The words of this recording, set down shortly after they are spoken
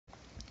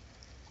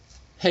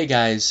Hey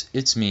guys,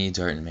 it's me,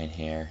 Dartman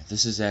here.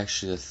 This is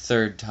actually the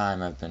third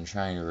time I've been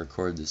trying to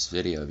record this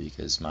video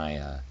because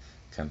my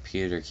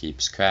computer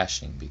keeps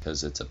crashing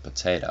because it's a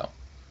potato.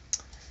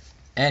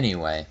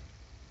 Anyway,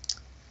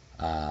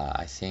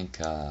 I think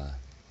I'm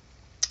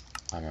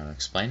going to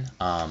explain.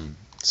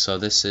 So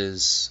this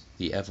is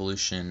the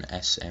Evolution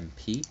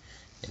SMP.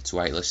 It's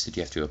whitelisted,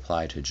 you have to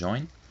apply to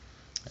join.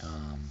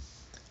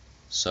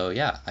 So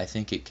yeah, I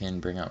think it can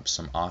bring up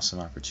some awesome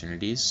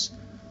opportunities.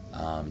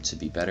 To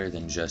be better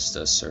than just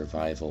a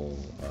survival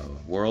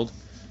world,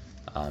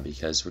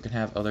 because we're going to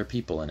have other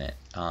people in it.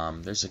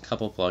 There's a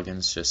couple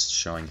plugins just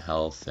showing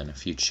health and a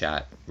few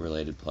chat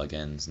related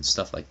plugins and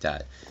stuff like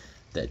that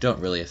that don't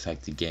really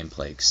affect the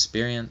gameplay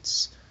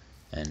experience,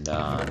 and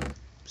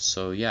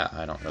so yeah,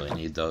 I don't really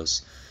need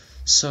those.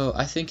 So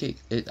I think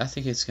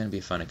it's going to be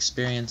a fun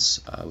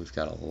experience. We've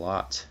got a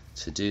lot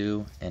to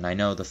do, and I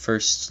know the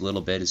first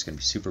little bit is going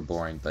to be super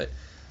boring, but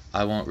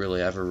I won't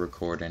really ever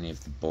record any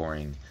of the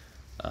boring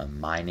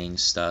mining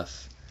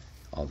stuff,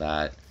 all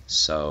that.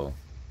 So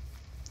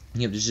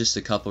there's just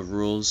a couple of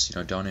rules.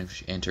 Don't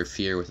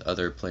interfere with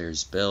other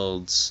players'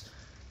 builds.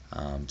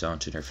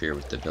 Don't interfere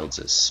with the builds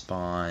that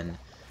spawn.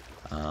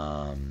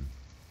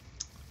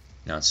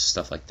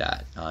 Stuff like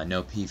that.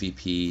 No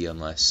PvP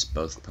unless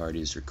both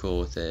parties are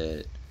cool with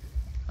it.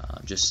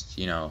 Just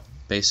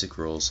basic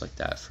rules like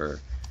that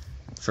for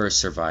a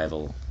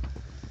survival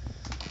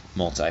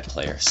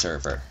multiplayer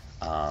server.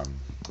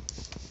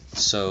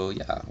 So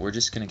yeah, we're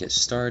just gonna get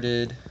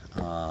started.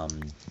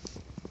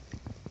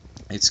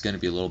 It's gonna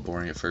be a little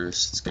boring at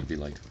first. It's gonna be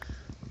like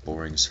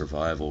boring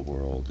survival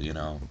world,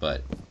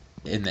 but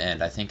in the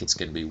end I think it's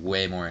gonna be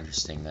way more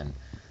interesting than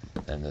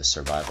the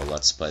survival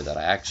let's play that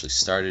I actually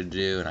started to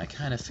do, and I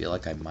kind of feel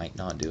like I might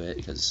not do it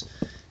because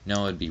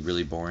it'd be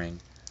really boring,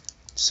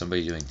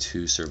 somebody doing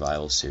 2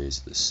 survival series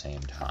at the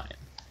same time.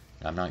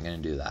 I'm not gonna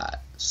do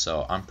that,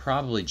 so I'm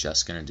probably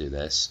just gonna do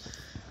this.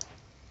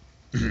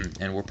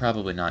 And we're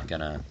probably not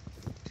gonna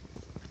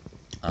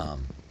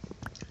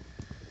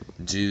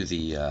do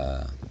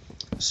the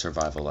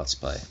survival let's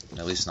play,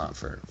 at least not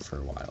for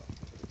a while.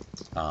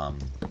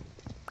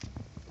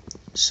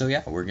 So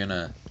yeah, we're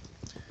gonna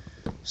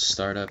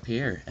start up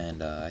here,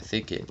 and I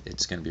think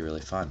it's gonna be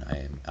really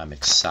fun. I'm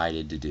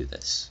excited to do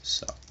this.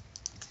 So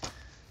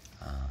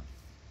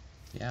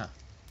yeah.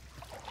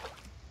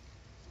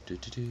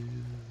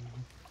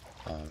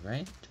 All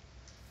right.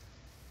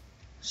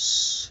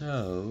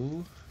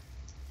 So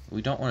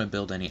we don't want to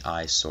build any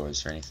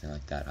eyesores or anything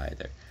like that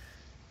either.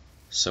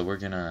 So we're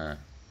gonna,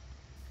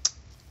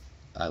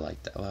 I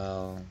like that,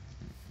 well,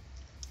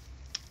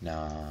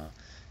 nah,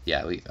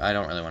 yeah, I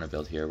don't really want to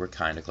build here. We're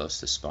kind of close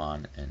to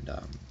spawn, and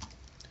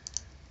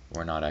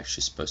we're not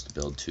actually supposed to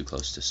build too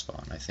close to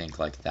spawn. I think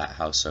like that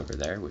house over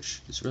there, which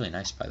is really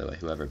nice by the way,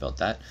 whoever built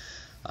that,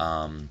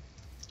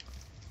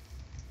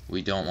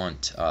 we don't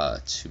want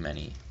too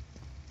many,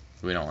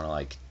 we don't want to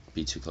like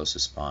be too close to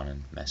spawn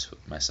and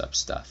mess up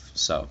stuff.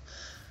 So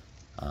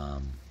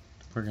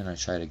we're gonna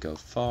try to go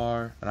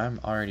far, and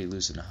I'm already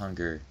losing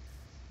hunger,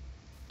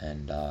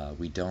 and I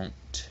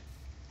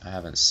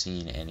haven't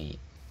seen any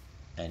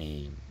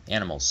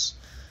animals,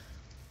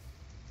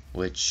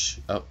 which,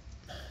 oh,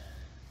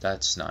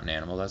 that's not an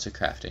animal, that's a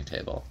crafting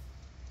table.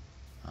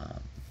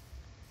 Alright,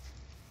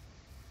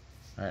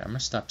 I'm gonna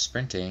stop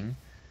sprinting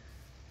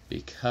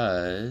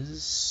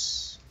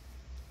because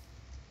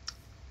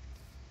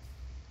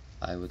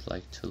I would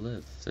like to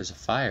live. There's a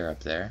fire up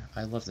there.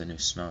 I love the new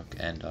smoke.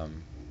 And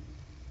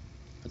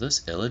are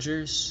those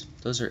illagers?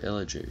 Those are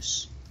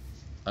illagers.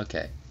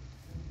 Okay,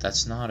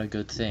 that's not a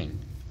good thing.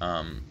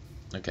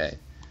 Okay.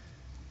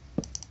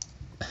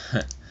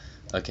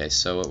 Okay,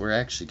 so what we're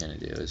actually gonna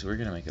do is we're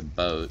gonna make a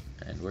boat,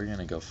 and we're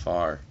gonna go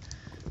far.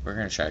 We're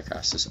gonna try to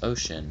cross this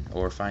ocean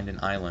or find an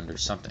island or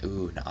something.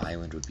 Ooh, an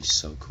island would be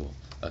so cool.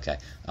 Okay.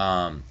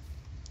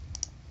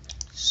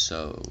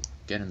 So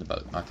get in the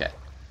boat. Okay.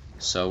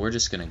 So we're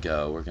just gonna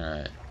go. We're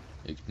gonna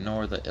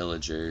ignore the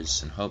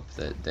illagers and hope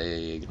that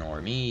they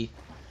ignore me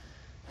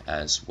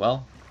as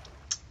well.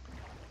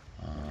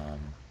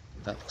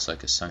 That looks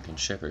like a sunken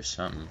ship or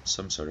something,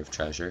 some sort of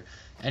treasure.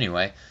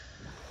 Anyway,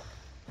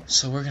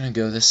 so we're gonna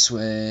go this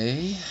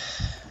way,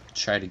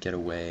 try to get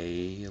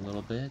away a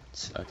little bit.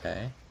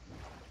 Okay,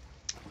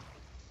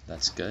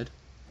 that's good.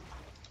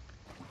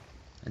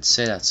 I'd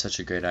say that's such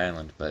a great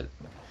island, but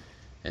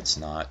it's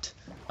not.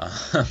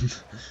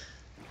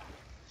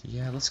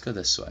 Yeah, let's go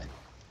this way.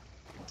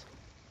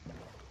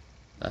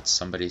 That's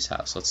somebody's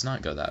house. Let's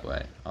not go that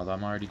way. Although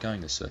I'm already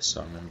going this way,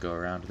 so I'm going to go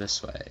around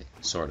this way,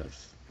 sort of.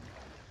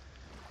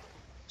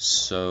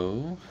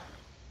 So,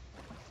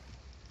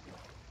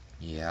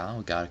 yeah,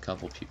 we got a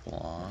couple people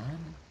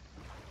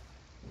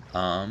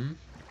on.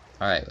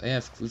 Alright,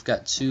 we've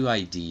got 2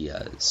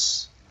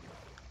 ideas.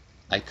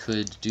 I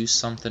could do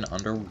something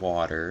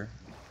underwater,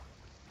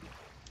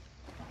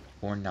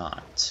 or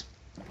not.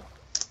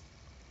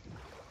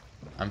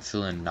 I'm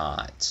feeling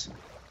not.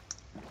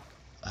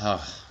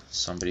 Oh,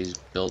 somebody's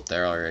built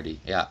there already.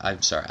 Yeah,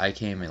 I'm sorry. I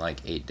came in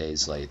like 8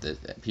 days late.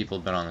 People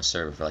have been on the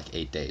server for like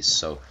 8 days,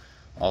 so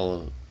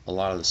all a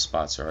lot of the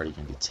spots are already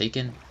going to be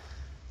taken.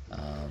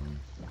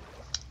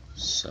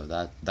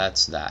 So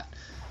that's that.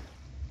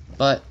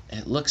 But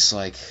it looks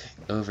like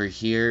over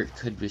here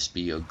could just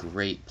be a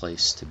great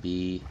place to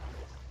be.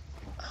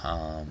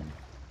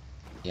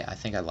 Yeah, I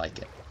think I like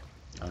it.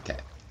 Okay.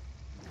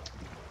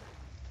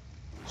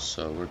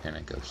 So we're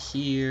gonna go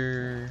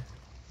here.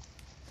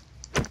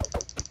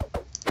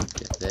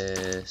 Get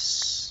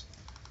this.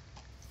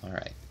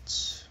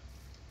 Alright.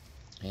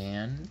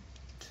 And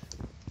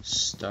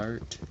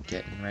start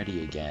getting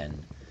ready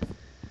again.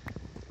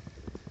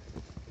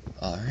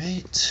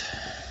 Alright.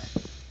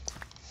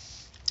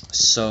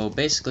 So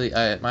basically,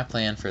 my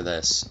plan for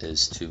this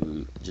is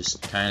to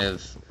just kind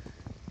of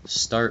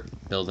start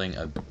building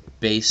a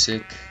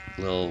basic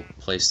little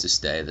place to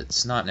stay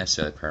that's not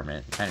necessarily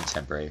permanent, kind of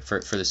temporary for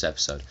this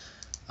episode.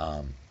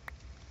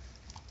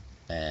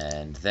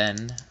 And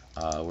then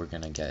we're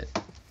going to get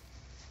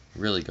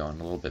really going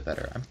a little bit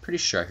better. I'm pretty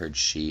sure I heard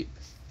sheep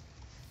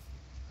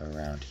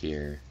around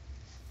here.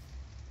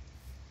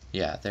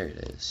 Yeah, there it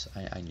is.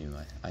 I knew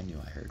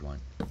I heard one.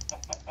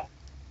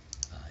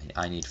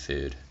 I need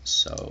food,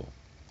 so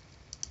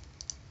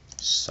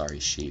sorry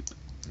sheep.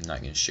 I'm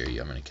not going to share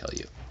you, I'm going to kill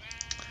you.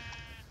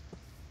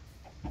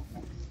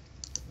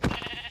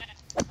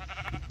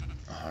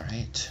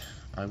 Alright,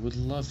 I would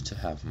love to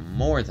have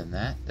more than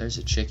that. There's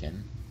a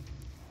chicken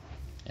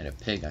and a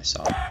pig I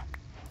saw.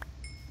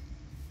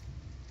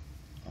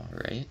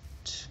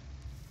 Alright.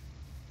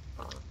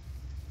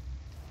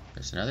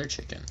 There's another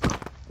chicken.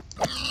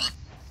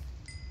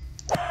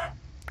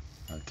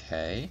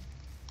 Okay.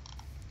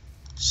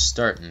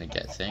 Starting to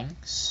get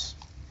things.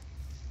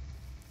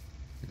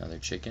 Another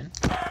chicken.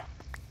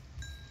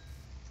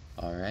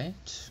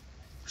 Alright.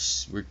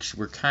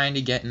 We're kind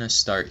of getting a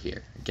start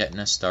here. Getting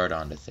a start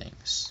onto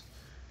things.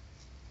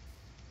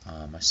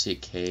 I see a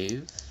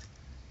cave.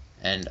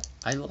 And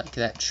I like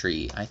that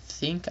tree. I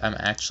think I'm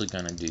actually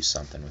going to do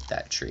something with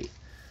that tree.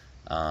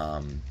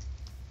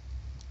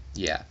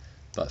 Yeah.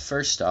 But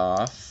first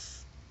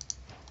off,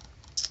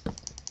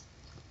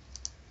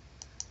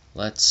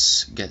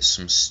 let's get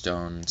some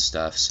stone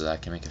stuff so that I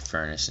can make a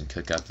furnace and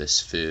cook up this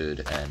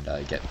food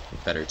and get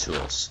better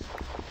tools.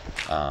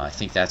 I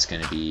think that's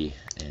going to be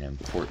an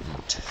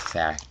important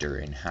factor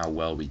in how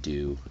well we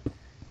do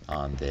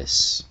on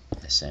this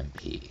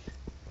SMP.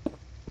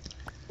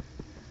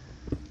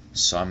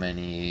 So I'm going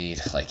to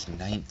need like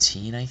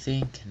 19, I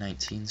think.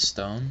 19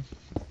 stone.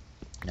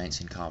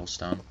 19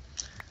 cobblestone.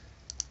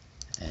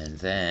 And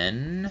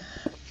then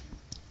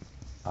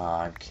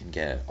I can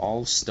get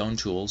all stone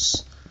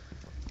tools.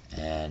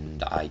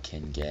 And I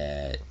can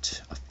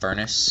get a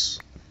furnace.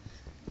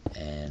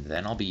 And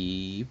then I'll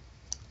be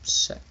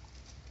set.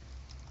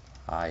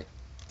 Hi.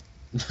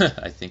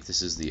 I think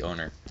this is the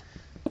owner.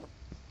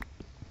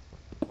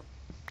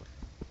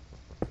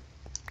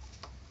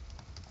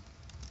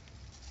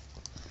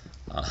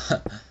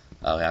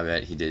 Oh, I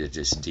bet he did it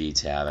just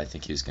D-tab. I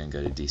think he was going to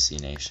go to DC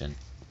Nation.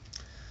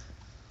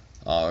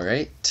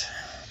 Alright.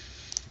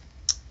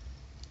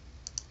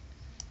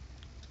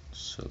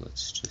 So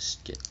let's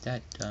just get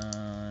that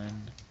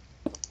done.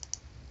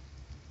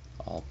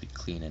 I'll be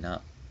cleaning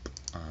up.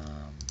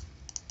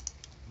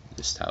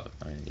 Just how,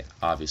 I mean, yeah,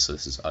 obviously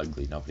this is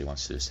ugly. Nobody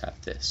wants to just have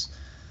this.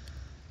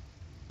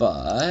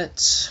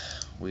 But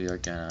we are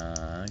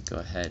gonna go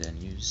ahead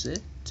and use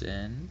it,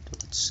 and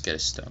let's get a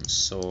stone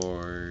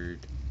sword.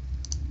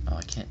 Oh,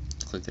 I can't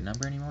click the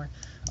number anymore.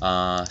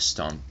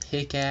 Stone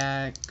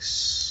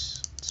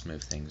pickaxe. Let's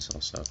move things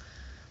also.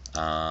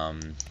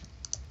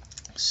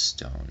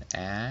 Stone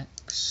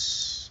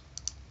axe.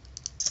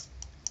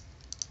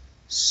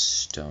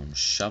 Stone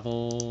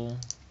shovel.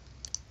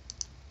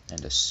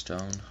 And a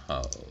stone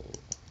hoe.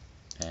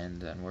 And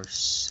then we're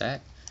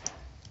set.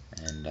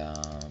 And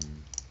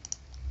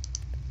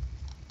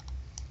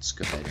let's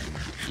go ahead and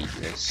eat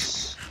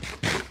this.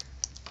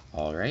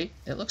 Alright,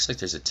 it looks like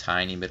there's a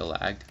tiny bit of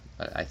lag,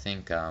 but I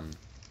think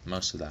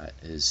most of that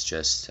is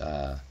just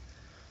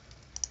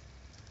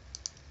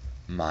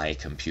my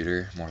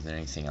computer more than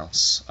anything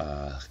else,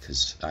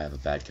 because I have a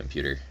bad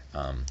computer.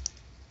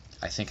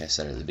 I think I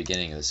said at the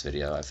beginning of this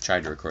video, I've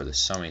tried to record this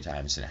so many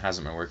times and it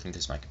hasn't been working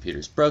because my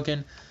computer's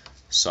broken.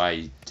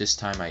 So this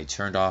time I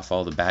turned off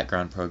all the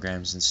background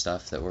programs and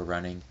stuff that were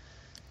running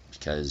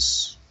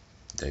because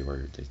they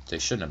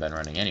shouldn't have been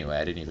running anyway.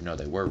 I didn't even know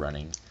they were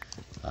running,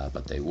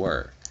 but they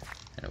were,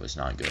 and it was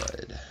not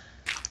good.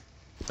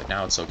 But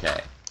now it's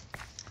okay.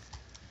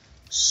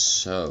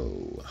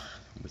 So,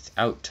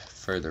 without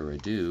further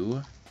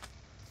ado,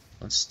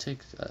 let's take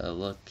a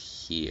look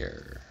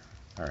here.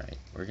 Alright,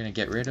 we're going to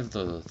get rid of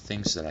the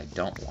things that I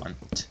don't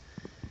want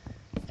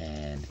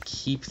and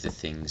keep the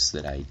things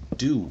that I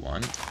do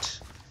want.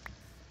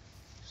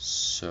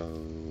 So,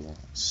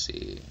 let's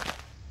see.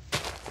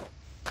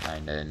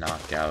 Kind of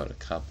knock out a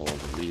couple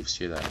of the leaves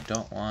here that I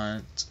don't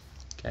want.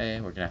 Okay,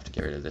 we're going to have to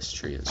get rid of this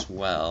tree as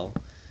well.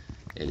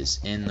 It is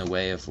in the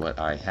way of what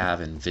I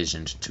have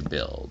envisioned to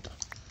build.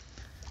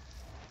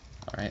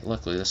 Alright,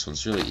 luckily this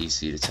one's really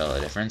easy to tell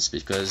the difference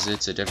because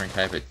it's a different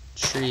type of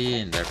tree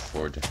and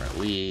therefore different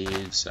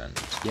leaves, and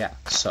yeah,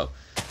 so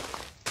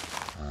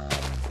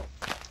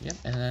Yep,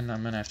 and then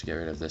I'm gonna have to get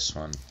rid of this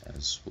one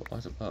as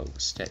well. Oh,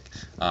 stick.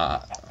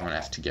 I'm gonna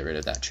have to get rid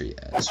of that tree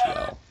as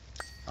well.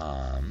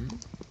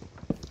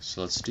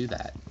 So let's do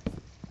that.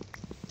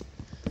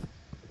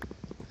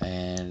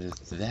 And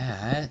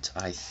that,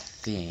 I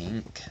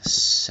think,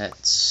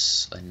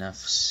 sets enough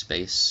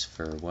space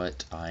for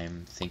what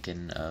I'm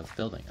thinking of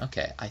building.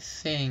 Okay, I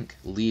think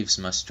leaves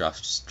must drop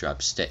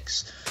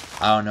sticks.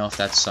 I don't know if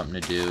that's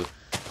something to do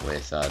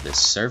with this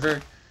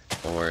server,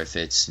 or if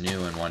it's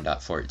new in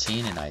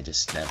 1.14 and I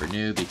just never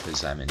knew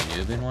because I'm a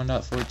noob in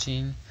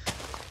 1.14.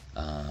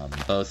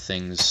 Both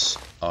things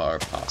are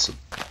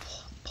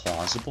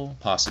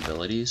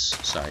possibilities.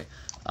 Sorry.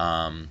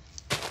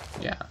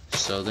 Yeah,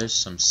 so there's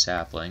some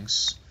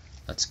saplings.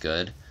 That's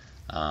good.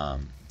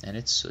 And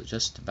it's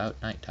just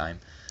about nighttime.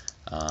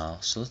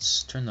 So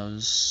let's turn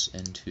those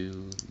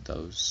into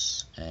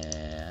those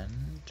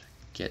and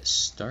get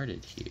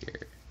started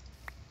here.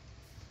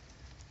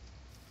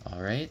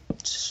 Alright,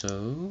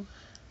 so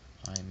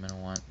I'm going to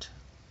want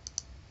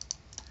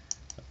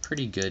a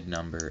pretty good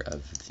number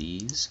of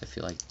these. I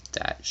feel like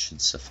that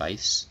should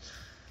suffice.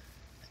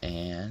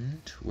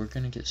 And we're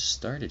going to get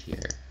started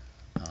here.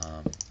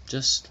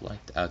 Just like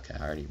okay,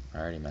 I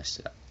already messed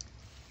it up.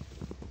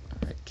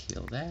 Alright,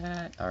 kill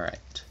that.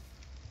 Alright.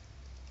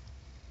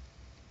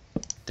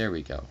 There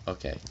we go.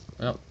 Okay.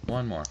 Well,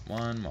 one more.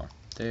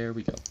 There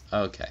we go.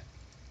 Okay.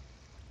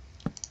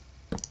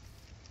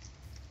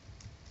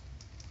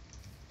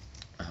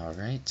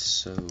 Alright,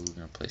 so we're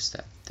gonna place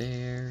that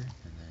there,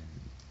 and then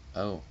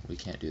oh, we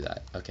can't do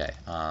that. Okay.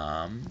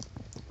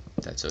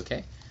 That's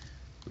okay.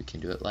 We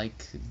can do it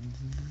like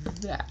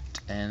that.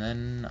 And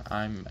then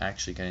I'm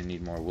actually going to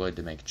need more wood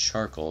to make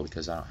charcoal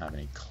because I don't have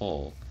any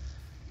coal.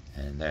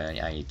 And then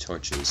I need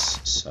torches,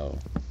 so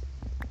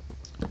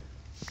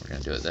we're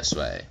going to do it this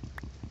way.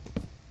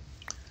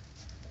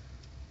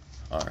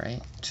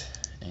 Alright,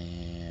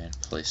 and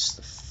place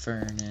the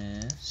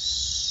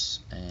furnace,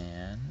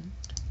 and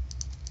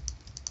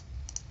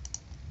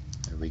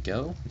there we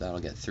go. That'll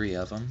get 3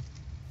 of them.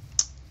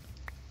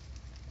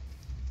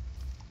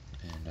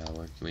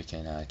 And we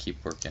can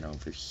keep working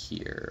over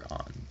here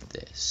on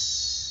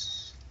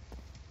this.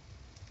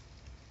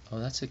 Oh,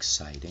 that's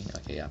exciting.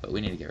 Okay, yeah, but we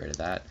need to get rid of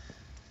that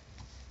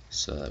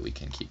so that we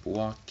can keep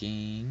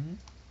walking.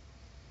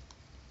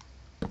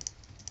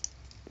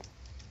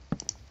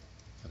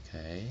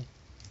 Okay.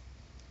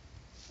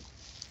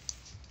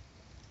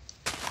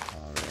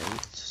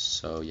 Alright,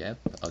 so yep,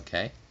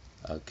 okay.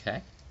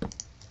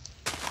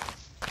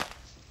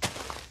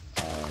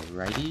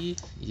 Alrighty,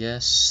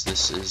 yes,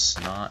 this is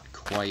not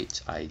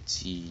quite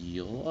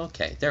ideal.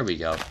 Okay, there we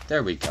go,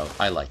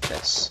 I like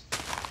this.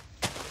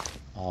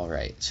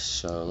 Alright,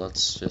 so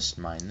let's just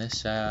mine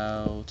this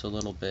out a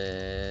little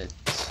bit,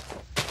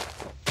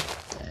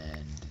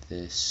 and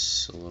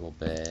this a little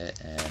bit,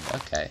 and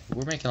okay,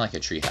 we're making like a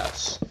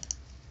treehouse.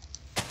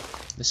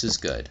 This is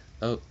good.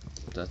 Oh,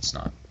 that's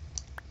not.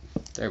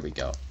 There we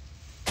go.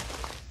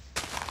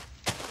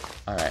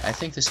 Alright, I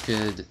think this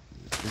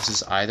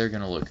is either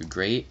going to look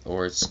great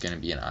or it's going to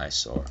be an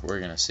eyesore. We're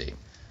going to see.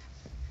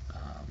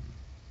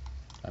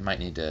 I might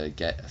need to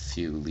get a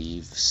few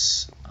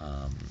leaves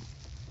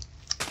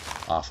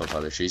off of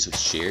other trees with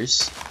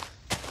shears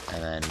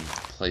and then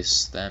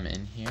place them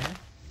in here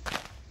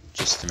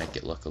just to make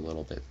it look a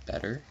little bit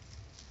better.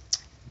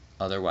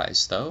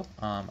 Otherwise, though,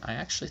 I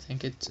actually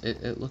think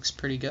it looks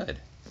pretty good.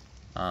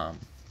 I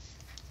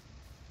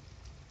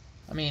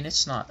mean,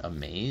 it's not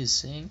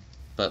amazing,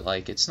 but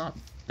like it's not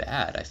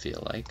bad, I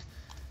feel like.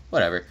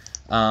 Whatever.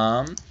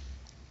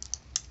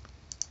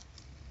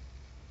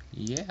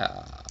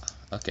 Yeah.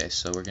 Okay,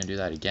 so we're gonna do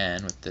that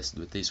again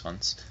with these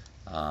ones.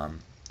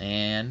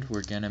 And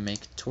we're gonna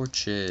make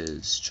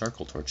torches,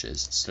 charcoal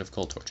torches instead of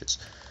coal torches.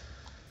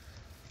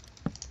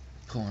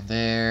 Put one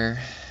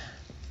there,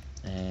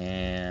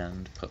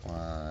 and put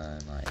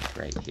one like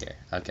right here.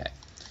 Okay.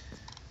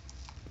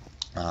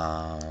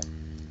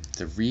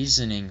 The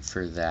reasoning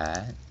for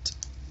that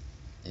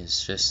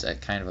is just a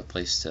kind of a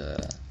place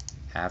to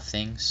have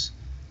things.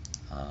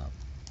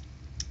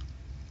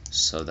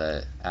 So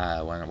that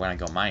when I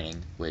go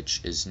mining,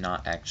 which is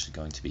not actually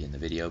going to be in the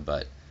video,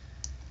 but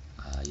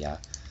yeah,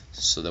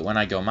 so that when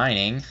I go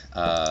mining,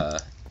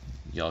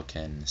 y'all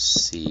can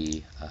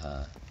see,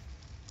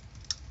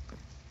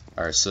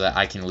 or so that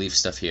I can leave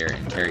stuff here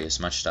and carry as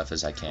much stuff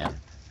as I can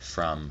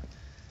from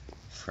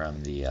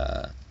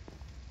the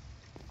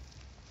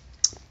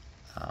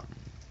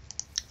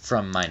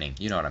from mining.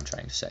 You know what I'm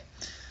trying to say.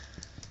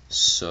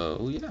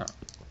 So yeah.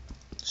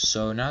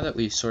 So now that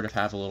we sort of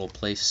have a little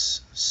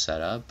place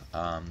set up,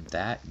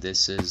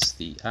 this is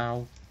the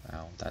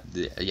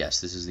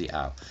yes, this is the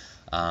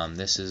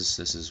this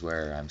is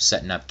where I'm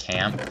setting up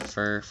camp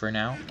for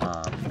now.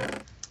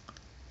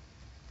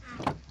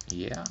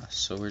 Yeah,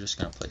 so we're just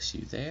gonna place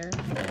you there,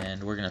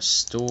 and we're gonna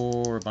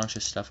store a bunch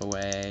of stuff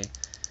away,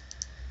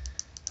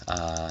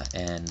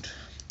 and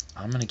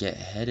I'm gonna get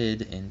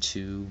headed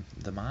into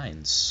the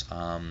mines,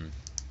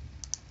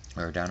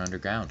 or down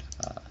underground.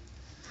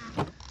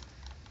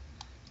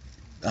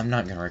 I'm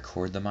not going to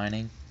record the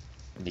mining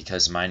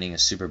because mining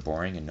is super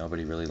boring and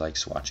nobody really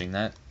likes watching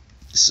that.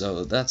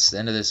 So that's the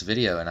end of this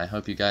video, and I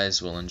hope you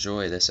guys will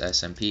enjoy this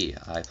SMP.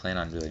 I plan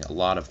on doing a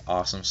lot of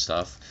awesome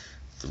stuff,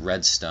 with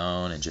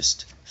redstone and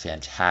just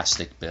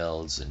fantastic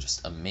builds and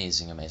just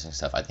amazing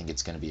stuff. I think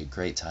it's going to be a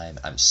great time.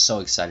 I'm so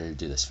excited to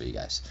do this for you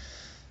guys.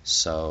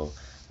 So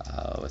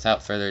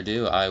without further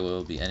ado, I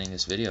will be ending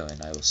this video,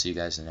 and I will see you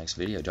guys in the next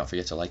video. Don't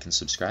forget to like and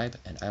subscribe,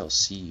 and I will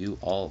see you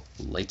all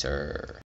later.